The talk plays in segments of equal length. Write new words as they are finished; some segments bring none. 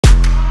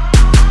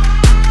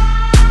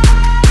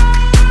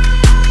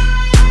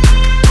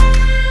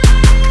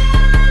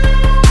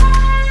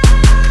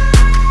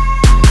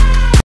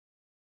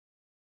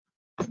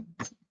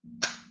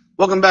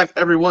Welcome back,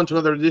 everyone, to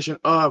another edition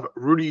of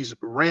Rudy's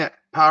Rant,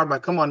 powered by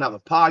Come On Now, the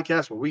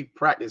podcast where we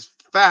practice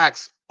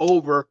facts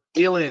over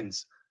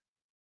feelings.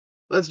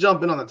 Let's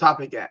jump in on the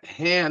topic at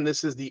hand.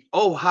 This is the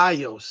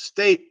Ohio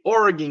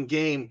State-Oregon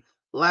game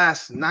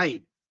last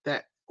night.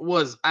 That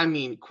was,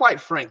 quite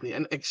frankly,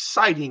 an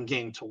exciting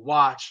game to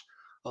watch.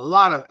 A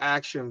lot of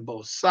action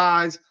both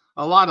sides,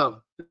 a lot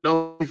of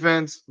no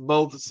defense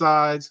both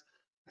sides.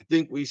 I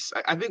think we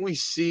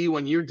see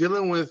when you're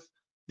dealing with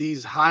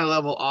these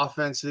high-level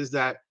offenses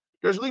that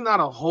there's really not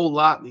a whole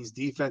lot these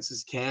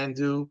defenses can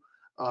do.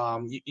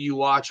 You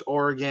watch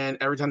Oregon,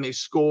 every time they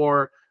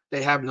score,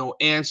 they have no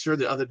answer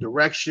the other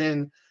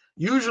direction.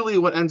 Usually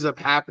what ends up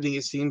happening,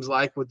 it seems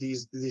like, with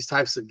these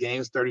types of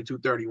games,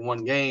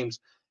 32-31 games,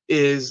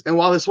 is, and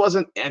while this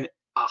wasn't a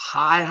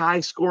high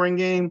scoring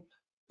game,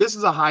 this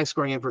is a high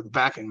scoring game for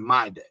back in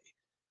my day.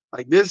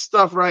 Like this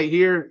stuff right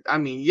here,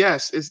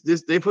 yes, it's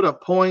this, they put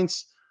up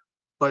points,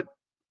 but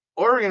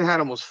Oregon had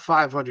almost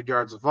 500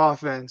 yards of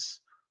offense.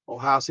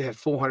 Ohio State had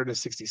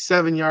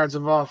 467 yards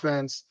of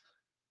offense.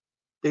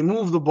 They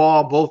moved the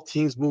ball. Both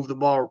teams moved the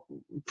ball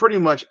pretty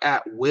much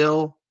at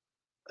will.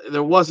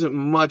 There wasn't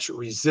much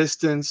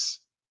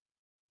resistance.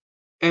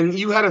 And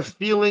you had a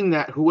feeling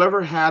that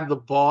whoever had the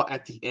ball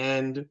at the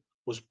end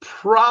was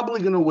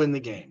probably going to win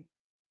the game,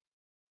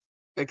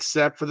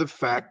 except for the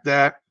fact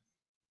that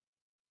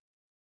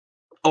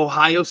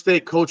Ohio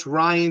State coach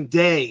Ryan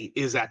Day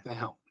is at the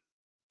helm.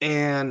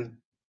 And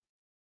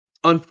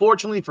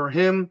unfortunately for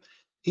him,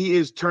 he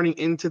is turning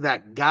into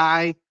that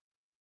guy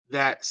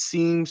that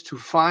seems to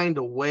find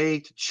a way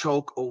to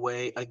choke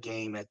away a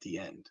game at the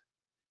end.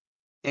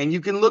 And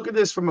you can look at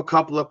this from a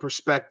couple of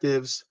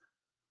perspectives.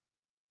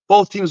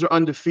 Both teams are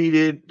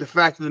undefeated. The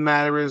fact of the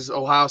matter is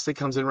Ohio State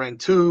comes in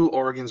ranked 2,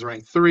 Oregon's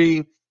ranked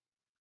 3.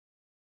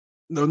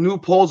 The new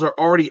polls are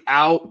already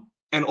out,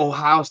 and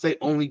Ohio State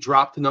only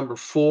dropped to number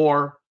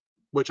 4,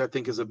 which I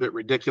think is a bit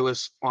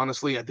ridiculous.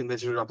 Honestly, I think they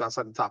should have dropped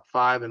outside the top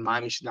 5, and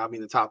Miami should now be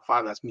in the top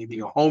 5. That's me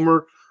being a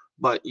homer.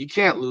 But you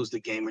can't lose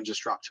the game and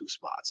just drop 2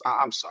 spots.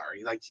 I'm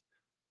sorry.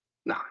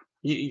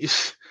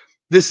 This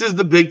is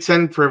the Big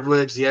Ten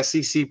privilege, the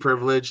SEC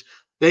privilege.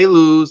 They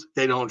lose,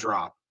 they don't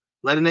drop.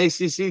 Let an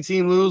ACC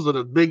team lose, let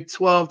a Big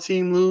 12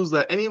 team lose,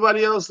 let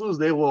anybody else lose,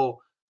 they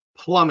will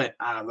plummet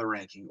out of the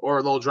ranking,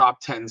 or they'll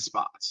drop 10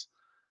 spots.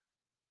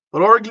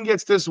 But Oregon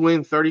gets this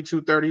win,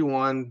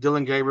 32-31.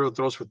 Dylan Gabriel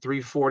throws for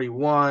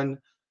 341.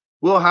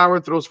 Will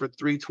Howard throws for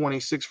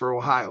 326 for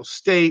Ohio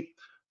State.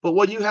 But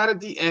what you had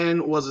at the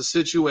end was a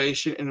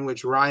situation in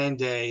which Ryan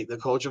Day, the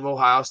coach of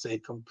Ohio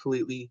State,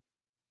 completely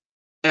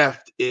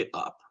effed it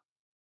up.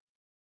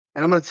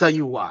 And I'm going to tell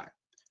you why.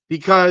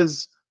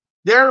 Because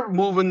they're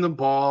moving the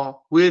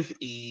ball with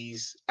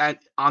ease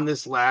on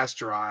this last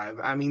drive.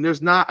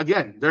 There's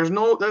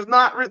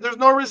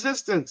no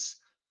resistance.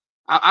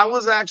 I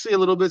was actually a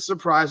little bit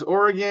surprised.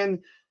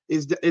 Oregon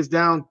is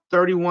down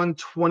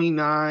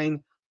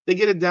 31-29. They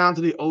get it down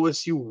to the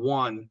OSU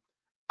 1.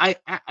 They're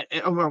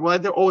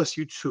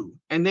OSU 2,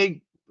 and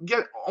they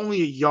get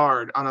only a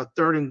yard on a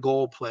 3rd and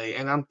goal play.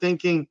 And I'm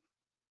thinking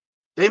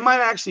they might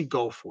actually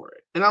go for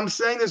it. And I'm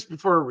saying this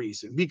for a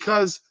reason,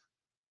 because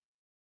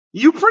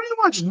you pretty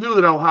much knew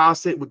that Ohio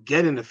State would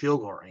get into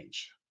field goal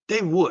range. They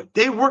would.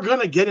 They were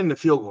going to get into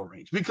field goal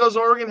range because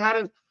Oregon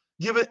hadn't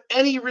given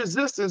any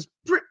resistance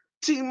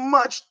pretty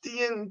much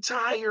the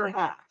entire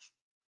half.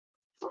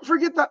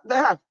 Forget the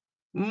half.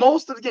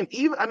 Most of the game,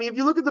 if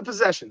you look at the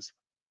possessions,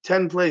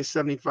 10 plays,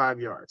 75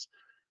 yards.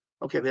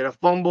 Okay, they had a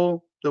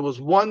fumble. There was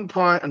one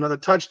punt, another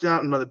touchdown,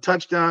 and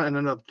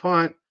another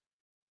punt.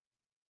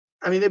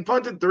 They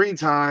punted 3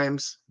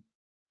 times,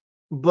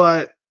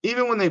 but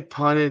even when they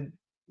punted,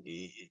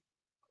 it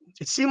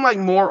seemed like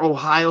more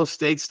Ohio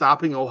State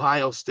stopping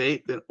Ohio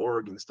State than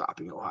Oregon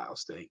stopping Ohio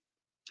State.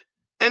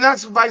 And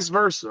that's vice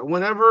versa.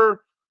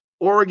 Whenever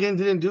Oregon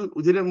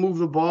didn't move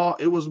the ball,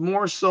 it was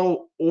more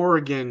so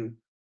Oregon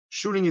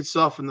shooting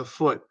itself in the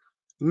foot,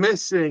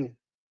 missing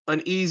an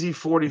easy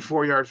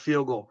 44-yard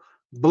field goal,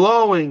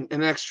 blowing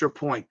an extra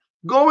point,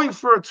 going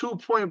for a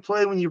 2-point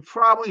play when you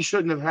probably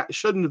shouldn't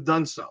have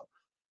done so.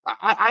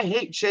 I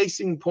hate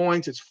chasing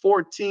points. It's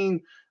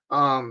 14-6.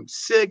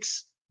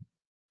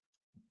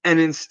 And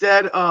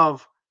instead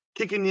of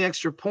kicking the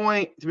extra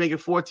point to make it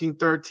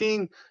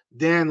 14-13,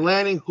 Dan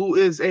Lanning, who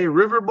is a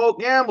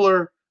riverboat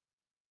gambler,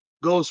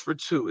 goes for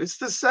 2. It's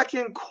the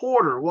second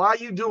quarter. Why are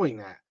you doing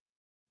that?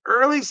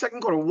 Early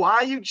second quarter. Why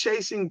are you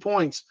chasing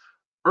points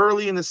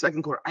early in the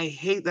second quarter? I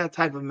hate that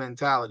type of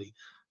mentality.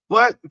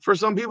 But for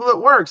some people,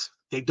 it works.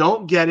 They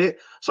don't get it.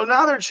 So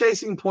now they're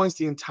chasing points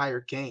the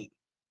entire game.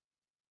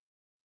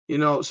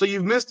 So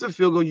you've missed a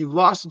field goal. You've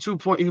lost a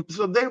 2-point.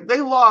 So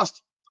they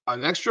lost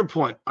an extra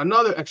point,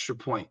 another extra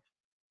point,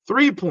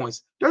 3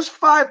 points. There's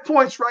 5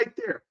 points right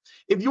there.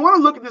 If you want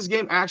to look at this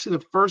game, actually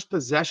the first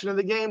possession of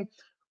the game,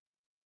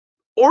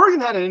 Oregon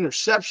had an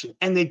interception,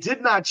 and they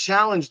did not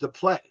challenge the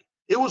play.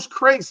 It was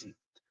crazy.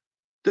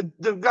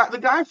 The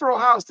guy for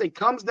Ohio State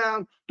comes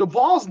down. The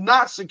ball's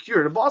not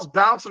secure. The ball's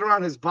bouncing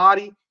around his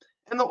body,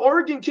 and the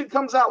Oregon kid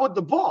comes out with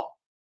the ball.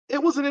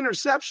 It was an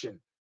interception.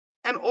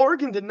 And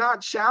Oregon did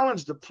not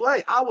challenge the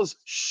play. I was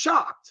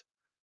shocked.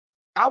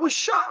 I was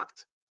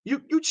shocked.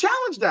 You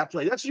challenged that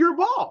play. That's your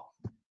ball.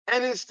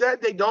 And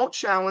instead, they don't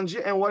challenge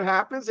it. And what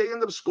happens? They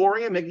end up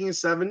scoring and making it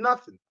 7-0.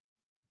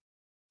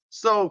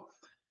 So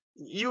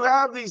you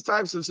have these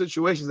types of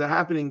situations that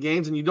happen in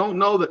games, and you don't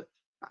know that.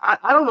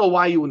 I don't know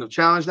why you wouldn't have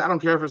challenged. I don't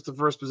care if it's the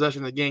first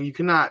possession of the game. You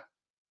cannot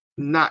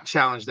not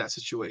challenge that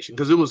situation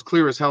because it was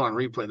clear as hell on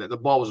replay that the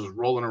ball was just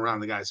rolling around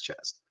the guy's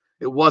chest.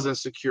 It wasn't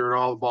secure.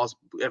 All the balls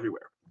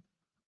everywhere.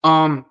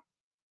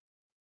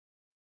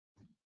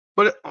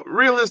 But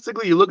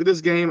realistically, you look at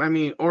this game. I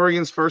mean,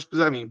 Oregon's first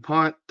possession. I mean,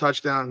 punt,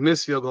 touchdown,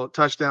 missed field goal,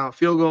 touchdown,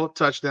 field goal,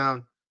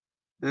 touchdown.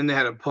 And then they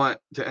had a punt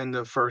to end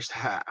the first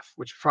half,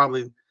 which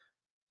probably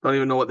don't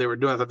even know what they were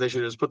doing. I thought they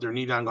should have just put their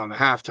knee down on the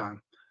halftime.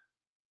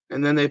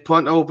 And then they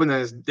punt open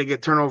as they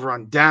get turnover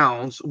on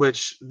downs,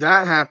 which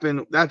that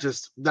happened.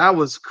 That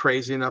was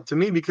crazy enough to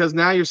me because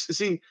now you're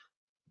see,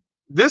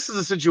 this is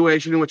a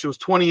situation in which it was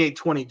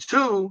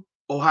 28-22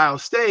 Ohio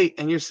State,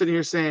 and you're sitting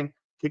here saying,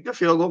 kick the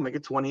field goal, make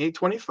it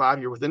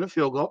 28-25. You're within a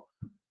field goal.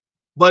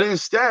 But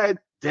instead,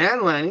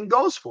 Dan Lanning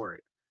goes for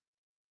it.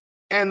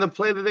 And the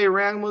play that they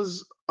ran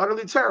was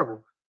utterly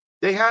terrible.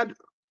 They had,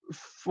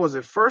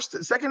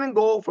 second and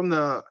goal from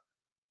the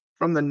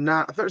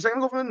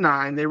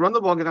 9. They run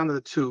the ball, get down to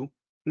the 2,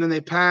 and then they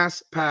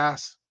pass,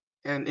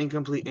 and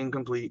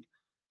incomplete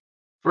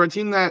for a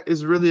team that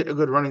is really a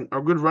good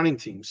running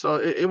team. So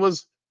it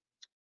was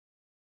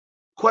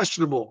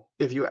questionable,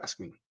 if you ask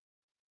me.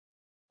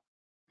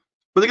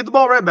 But they get the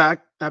ball right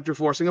back after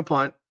forcing a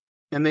punt,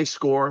 and they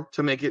score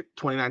to make it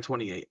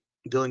 29-28.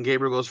 Dylan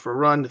Gabriel goes for a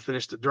run to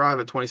finish the drive,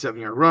 a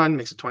 27-yard run,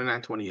 makes it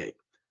 29-28.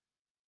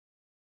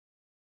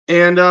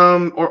 And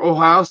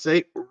Ohio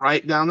State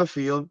right down the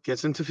field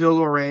gets into field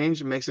goal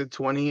range, makes it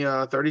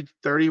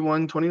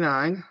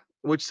 31-29,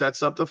 which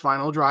sets up the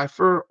final drive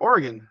for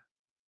Oregon.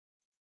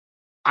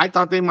 I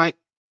thought they might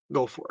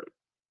go for it.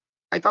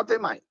 I thought they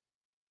might.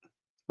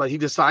 But he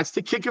decides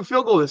to kick a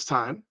field goal this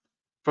time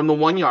from the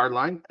 1-yard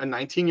line, a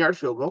 19-yard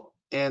field goal,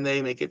 and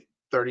they make it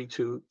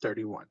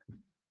 32-31.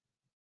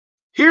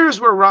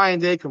 Here's where Ryan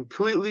Day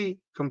completely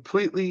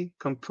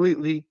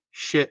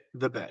shit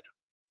the bed.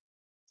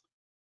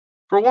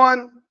 For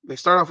one, they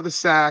start off with a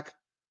sack.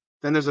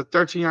 Then there's a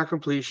 13-yard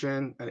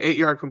completion, an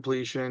 8-yard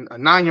completion, a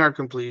 9-yard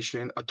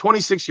completion, a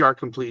 26-yard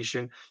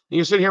completion. And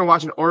you're sitting here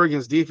watching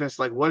Oregon's defense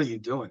like, what are you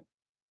doing?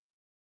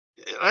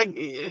 Like,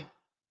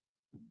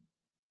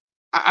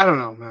 I don't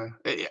know, man.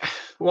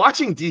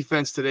 Watching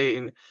defense today,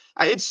 and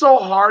it's so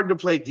hard to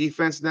play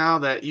defense now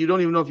that you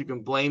don't even know if you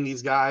can blame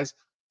these guys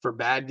for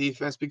bad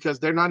defense because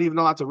they're not even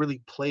allowed to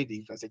really play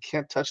defense. They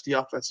can't touch the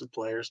offensive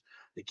players.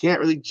 They can't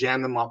really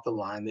jam them off the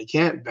line. They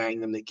can't bang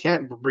them. They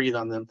can't breathe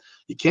on them.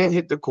 You can't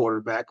hit the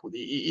quarterback.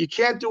 You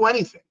can't do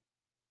anything.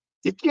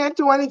 You can't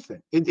do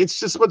anything. It's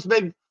just what's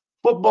made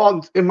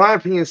football, in my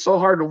opinion, so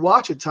hard to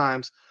watch at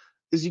times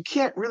is you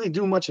can't really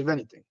do much of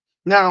anything.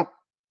 Now,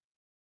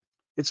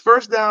 it's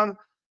first down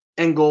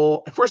and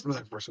goal. First and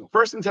 10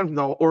 from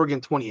the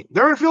Oregon 28.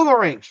 They're in field goal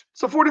range.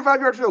 It's a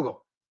 45-yard field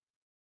goal.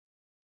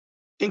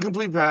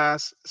 Incomplete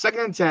pass.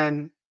 Second and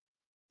 10.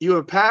 You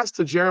have passed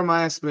to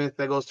Jeremiah Smith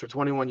that goes to the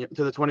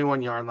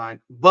 21-yard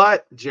line.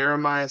 But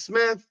Jeremiah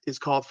Smith is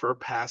called for a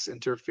pass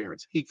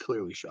interference. He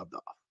clearly shoved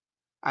off.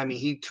 I mean,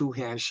 he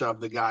two-hand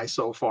shoved the guy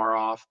so far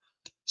off.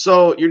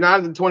 So you're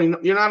not at the 20.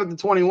 You're not at the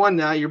 21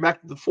 now. You're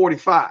back to the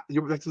 45.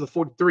 You're back to the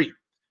 43.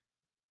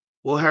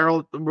 Will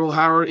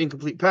Howard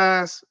incomplete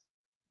pass.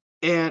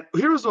 And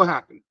here's what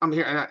happened. I'm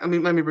here,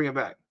 and let me bring it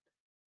back.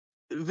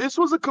 This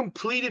was a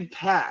completed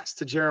pass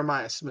to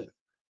Jeremiah Smith.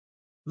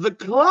 The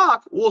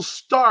clock will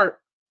start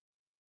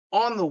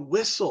on the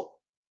whistle.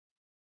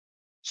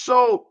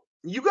 So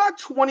you got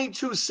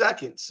 22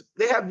 seconds.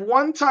 They have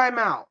one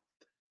timeout.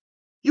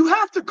 You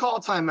have to call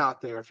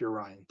timeout there if you're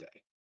Ryan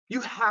Day.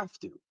 You have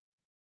to.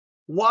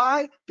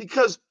 Why?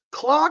 Because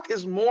clock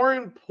is more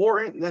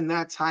important than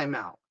that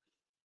timeout.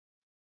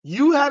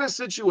 You had a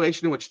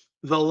situation in which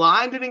the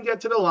line didn't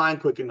get to the line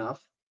quick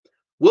enough.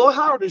 Will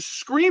Howard is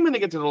screaming to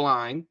get to the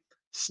line,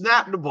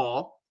 snap the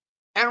ball,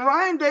 and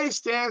Ryan Day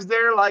stands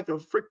there like a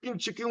freaking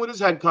chicken with his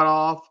head cut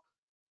off.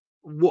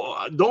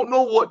 Don't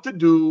know what to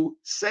do.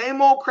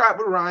 Same old crap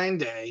with Ryan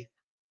Day.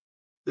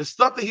 The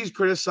stuff that he's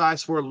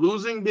criticized for,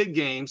 losing big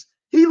games.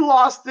 He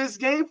lost this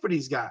game for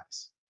these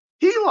guys.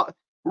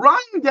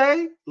 Ryan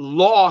Day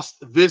lost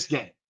this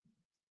game.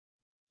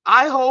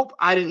 I hope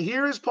I didn't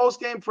hear his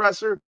post-game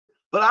presser,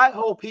 but I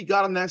hope he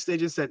got on that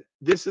stage and said,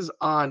 this is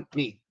on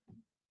me.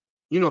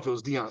 You know, if it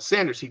was Deion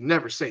Sanders, he'd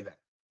never say that.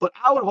 But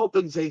I would hope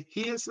they'd say,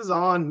 this is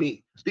on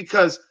me.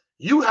 Because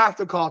you have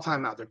to call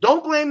timeout there.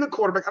 Don't blame the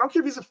quarterback. I don't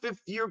care if he's a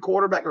 5th-year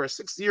quarterback or a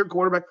 6th-year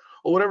quarterback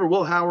or whatever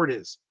Will Howard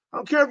is. I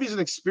don't care if he's an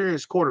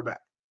experienced quarterback.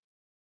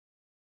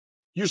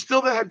 You're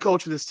still the head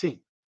coach of this team.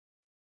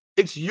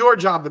 It's your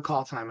job to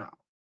call timeout.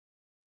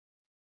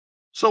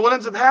 So what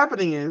ends up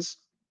happening is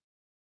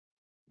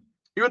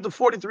you're at the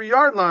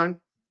 43-yard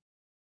line,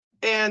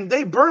 and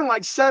they burn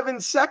like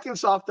 7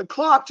 seconds off the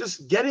clock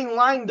just getting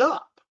lined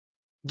up,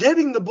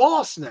 getting the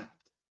ball snapped.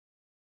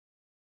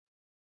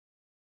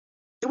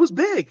 was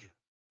big.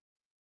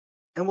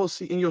 And we'll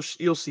see, and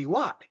you'll see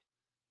why.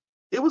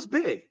 It was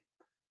big.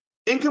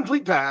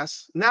 Incomplete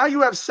pass. Now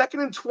you have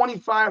 2nd and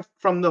 25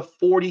 from the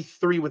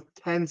 43 with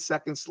 10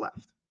 seconds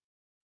left.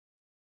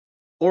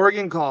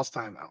 Oregon calls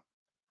timeout.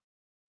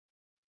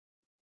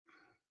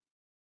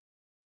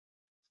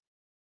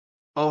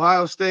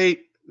 Ohio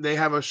State, they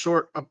have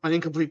an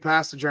incomplete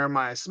pass to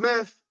Jeremiah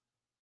Smith,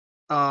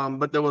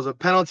 but there was a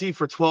penalty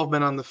for 12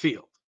 men on the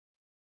field.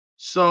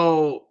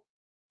 So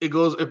it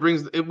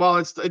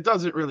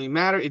doesn't really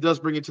matter. It does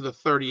bring it to the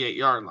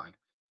 38-yard line.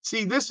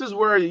 See, this is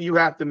where you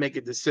have to make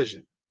a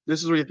decision.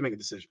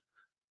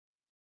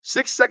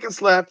 6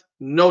 seconds left,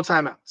 no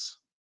timeouts.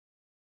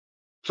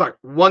 Sorry,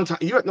 one time.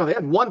 They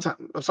had one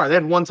time. I'm sorry, they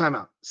had one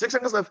timeout. 6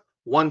 seconds left,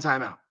 one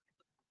timeout.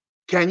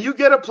 Can you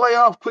get a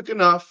playoff quick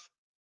enough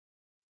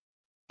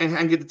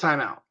and get the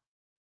timeout?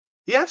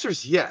 The answer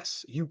is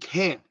yes, you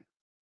can.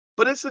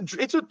 But it's a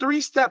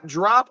 3-step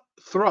drop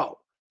throw.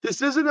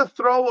 This isn't a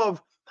throw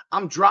of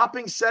I'm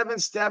dropping 7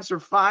 steps or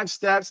 5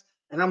 steps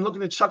and I'm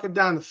looking to chuck it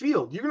down the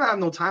field. You're going to have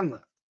no time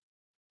left.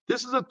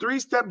 This is a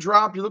 3-step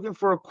drop. You're looking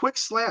for a quick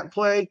slant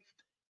play.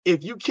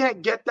 If you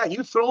can't get that,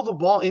 you throw the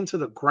ball into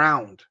the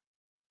ground.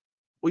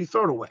 Well, you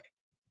throw it away.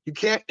 You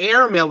can't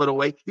airmail it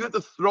away. You have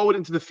to throw it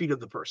into the feet of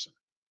the person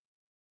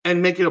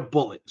and make it a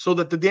bullet so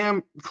that the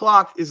damn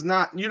clock is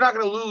not – you're not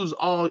going to lose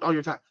all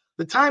your time.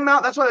 The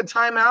timeout, that's why the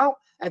timeout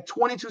at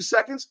 22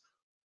 seconds,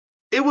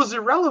 it was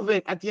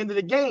irrelevant at the end of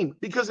the game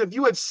because if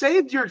you had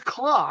saved your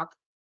clock,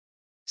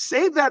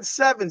 saved that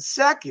 7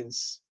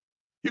 seconds,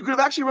 you could have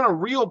actually run a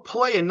real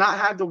play and not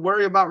had to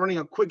worry about running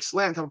a quick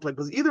slant type of play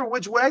because either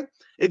which way,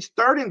 it's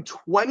 3rd and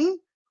 20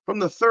 from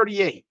the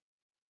 38.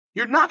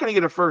 You're not going to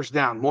get a first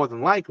down, more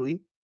than likely.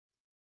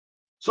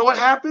 So what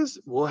happens?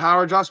 Will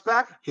Howard drops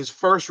back. His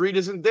first read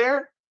isn't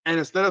there. And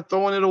instead of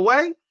throwing it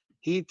away,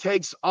 he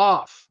takes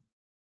off.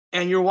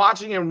 And you're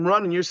watching him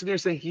run, and you're sitting there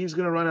saying he's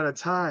going to run out of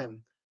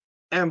time.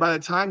 And by the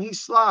time he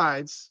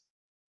slides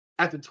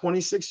at the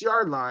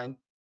 26-yard line,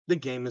 the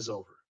game is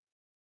over.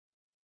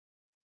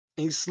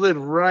 He slid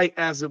right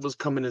as it was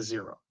coming to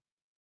 0.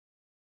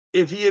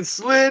 If he had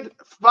slid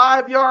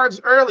 5 yards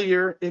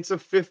earlier, it's a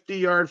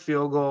 50-yard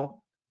field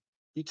goal.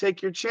 You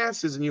take your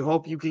chances and you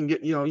hope you can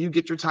get, you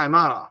get your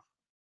timeout off.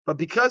 But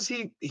because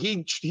he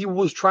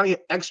was trying to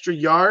get extra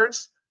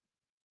yards,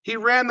 he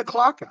ran the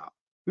clock out.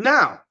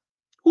 Now,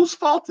 whose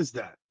fault is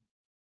that?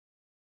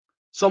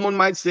 Someone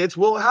might say it's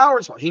Will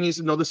Howard's fault. He needs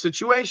to know the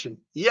situation.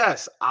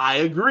 Yes, I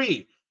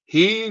agree.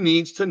 He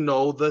needs to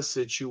know the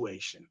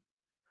situation.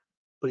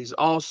 But he's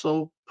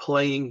also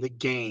playing the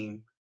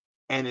game,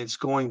 and it's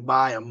going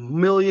by a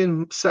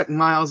million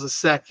miles a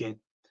second.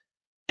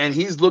 And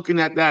he's looking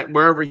at that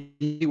wherever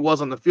he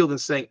was on the field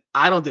and saying,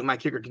 I don't think my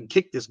kicker can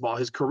kick this ball.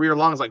 His career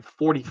long is like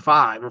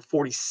 45 or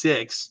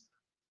 46.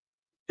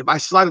 If I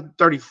slide to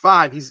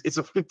 35, it's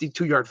a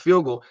 52-yard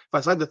field goal. If I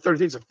slide to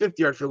 33, it's a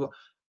 50-yard field goal.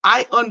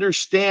 I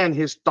understand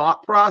his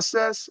thought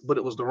process, but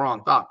it was the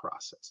wrong thought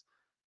process.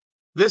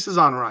 This is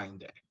on Ryan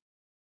Day,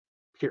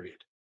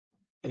 period.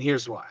 And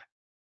here's why.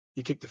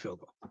 You kick the field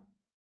goal.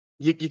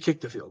 You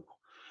kick the field goal.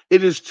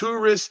 It is too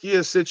risky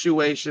a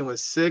situation with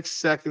 6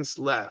 seconds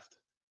left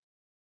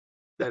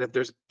that if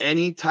there's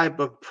any type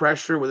of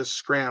pressure with a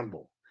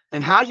scramble,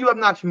 and how you have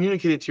not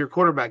communicated to your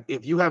quarterback,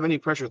 if you have any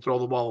pressure, throw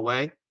the ball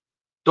away.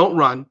 Don't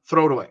run,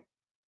 throw it away.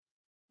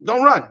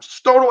 Don't run,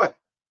 just throw it away.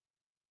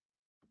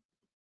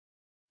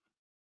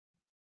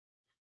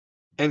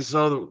 And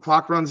so the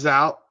clock runs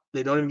out.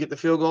 They don't even get the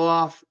field goal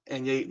off,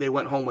 and they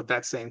went home with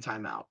that same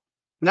timeout.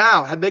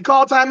 Now, had they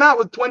called timeout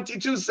with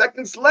 22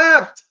 seconds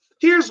left,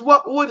 here's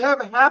what would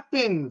have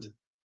happened.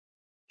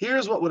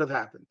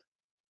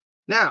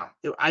 Now,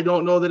 I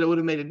don't know that it would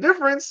have made a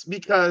difference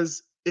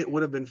because it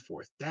would have been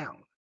 4th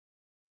down.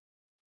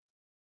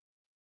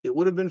 It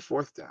would have been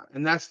 4th down.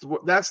 And that's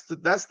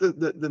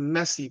the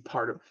messy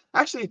part of it.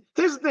 Actually,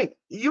 here's the thing.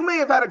 You may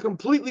have had a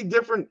completely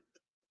different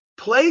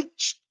play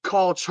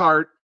call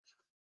chart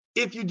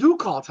if you do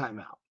call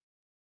timeout,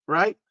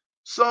 right?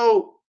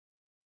 So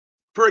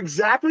for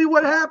exactly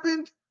what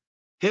happened,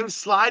 him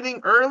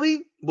sliding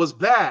early was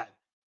bad.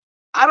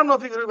 I don't know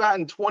if he could have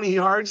gotten 20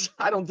 yards.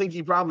 I don't think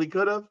he probably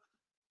could have.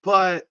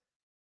 But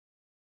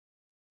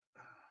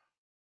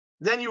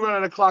then you run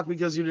out of clock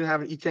because you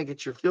can't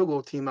get your field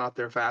goal team out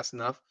there fast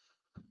enough.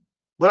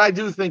 But I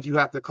do think you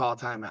have to call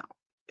timeout.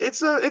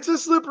 It's a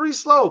slippery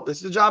slope. It's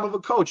the job of a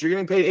coach. You're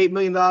getting paid $8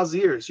 million a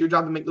year. It's your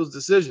job to make those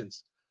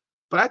decisions.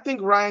 But I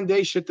think Ryan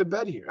Day shit the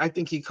bed here. I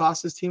think he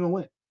cost his team a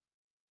win.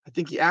 I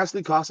think he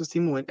absolutely cost his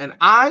team a win. And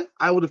I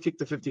would have kicked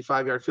the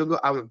 55-yard field goal.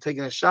 I would have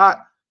taken a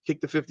shot,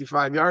 kicked the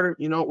 55-yarder.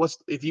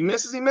 If he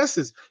misses, he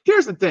misses.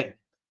 Here's the thing.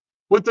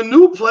 With the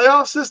new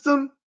playoff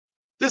system,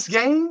 this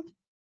game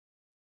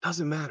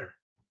doesn't matter.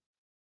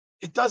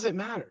 It doesn't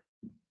matter.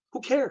 Who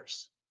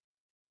cares?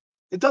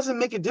 It doesn't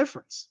make a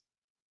difference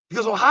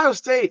because Ohio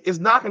State is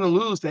not going to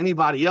lose to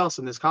anybody else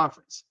in this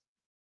conference.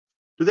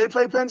 Do they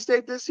play Penn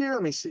State this year?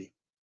 Let me see.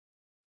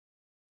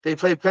 They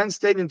play Penn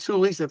State in 2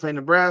 weeks. They play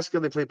Nebraska.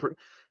 They're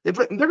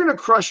going to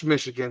crush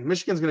Michigan.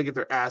 Michigan's going to get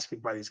their ass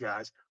kicked by these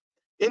guys.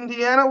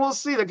 Indiana, we'll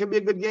see. That could be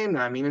a good game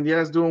now. I mean,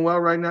 Indiana's doing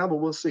well right now, but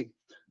we'll see.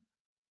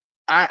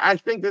 I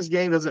think this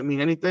game doesn't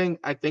mean anything.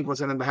 I think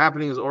what's ended up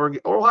happening is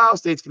Ohio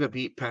State's going to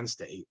beat Penn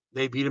State.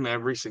 They beat them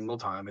every single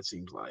time, it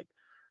seems like.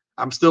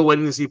 I'm still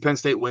waiting to see Penn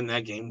State win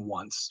that game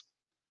once.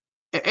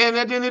 And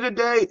at the end of the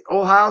day,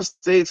 Ohio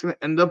State's going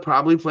to end up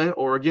probably playing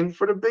Oregon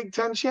for the Big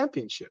Ten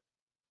championship.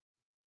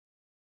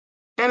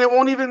 And it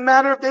won't even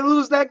matter if they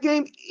lose that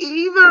game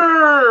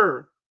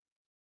either,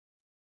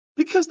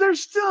 because they're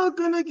still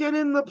going to get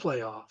in the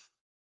playoff.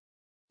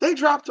 They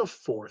dropped to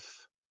 4th.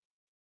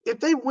 If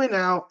they win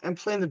out and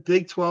play in the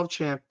Big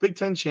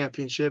 10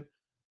 championship,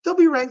 they'll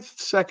be ranked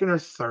 2nd or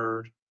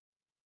 3rd.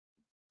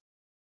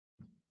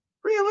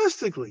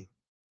 Realistically.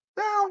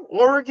 Now,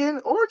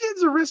 Oregon's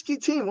a risky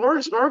team.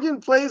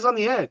 Oregon plays on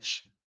the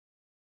edge.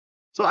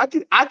 So I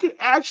could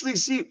actually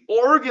see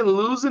Oregon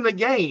losing a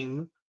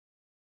game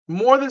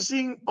more than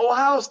seeing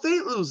Ohio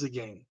State lose a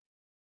game.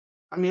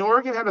 I mean,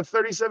 Oregon had a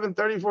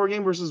 37-34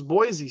 game versus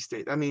Boise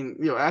State. I mean,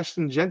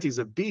 Ashton Genty's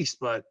a beast,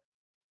 but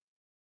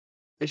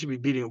they should be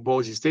beating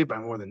Boise State by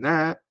more than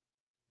that.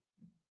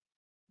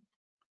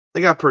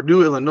 They got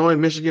Purdue, Illinois,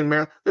 Michigan,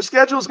 Maryland. Their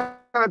schedule's kind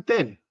of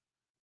thin.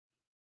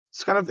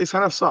 It's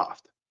kind of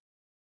soft.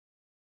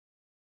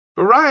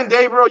 But Ryan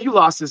Day, bro, you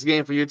lost this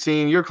game for your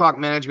team. Your clock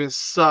management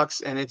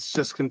sucks, and it's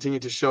just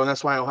continued to show. And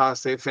that's why Ohio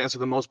State fans, for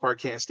the most part,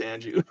 can't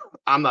stand you.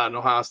 I'm not an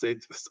Ohio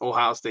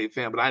State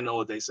fan, but I know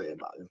what they say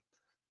about him.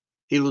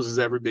 He loses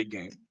every big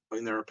game,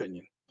 in their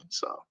opinion.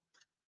 So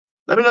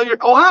let me know your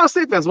Ohio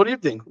State fans. What do you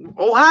think?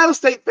 Ohio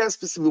State fans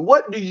specifically,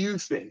 what do you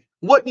think?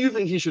 What do you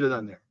think he should have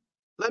done there?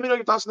 Let me know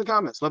your thoughts in the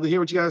comments. Love to hear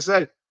what you guys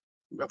say.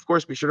 Of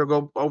course, be sure to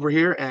go over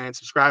here and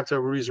subscribe to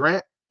Rudy's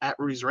Rant at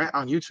Rudy's Rant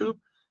on YouTube.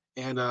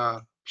 And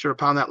be sure to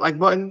pound that like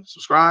button,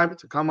 subscribe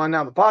to Come On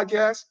Now the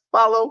podcast,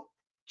 follow,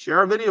 share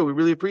our video. We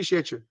really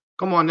appreciate you.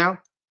 Come on now.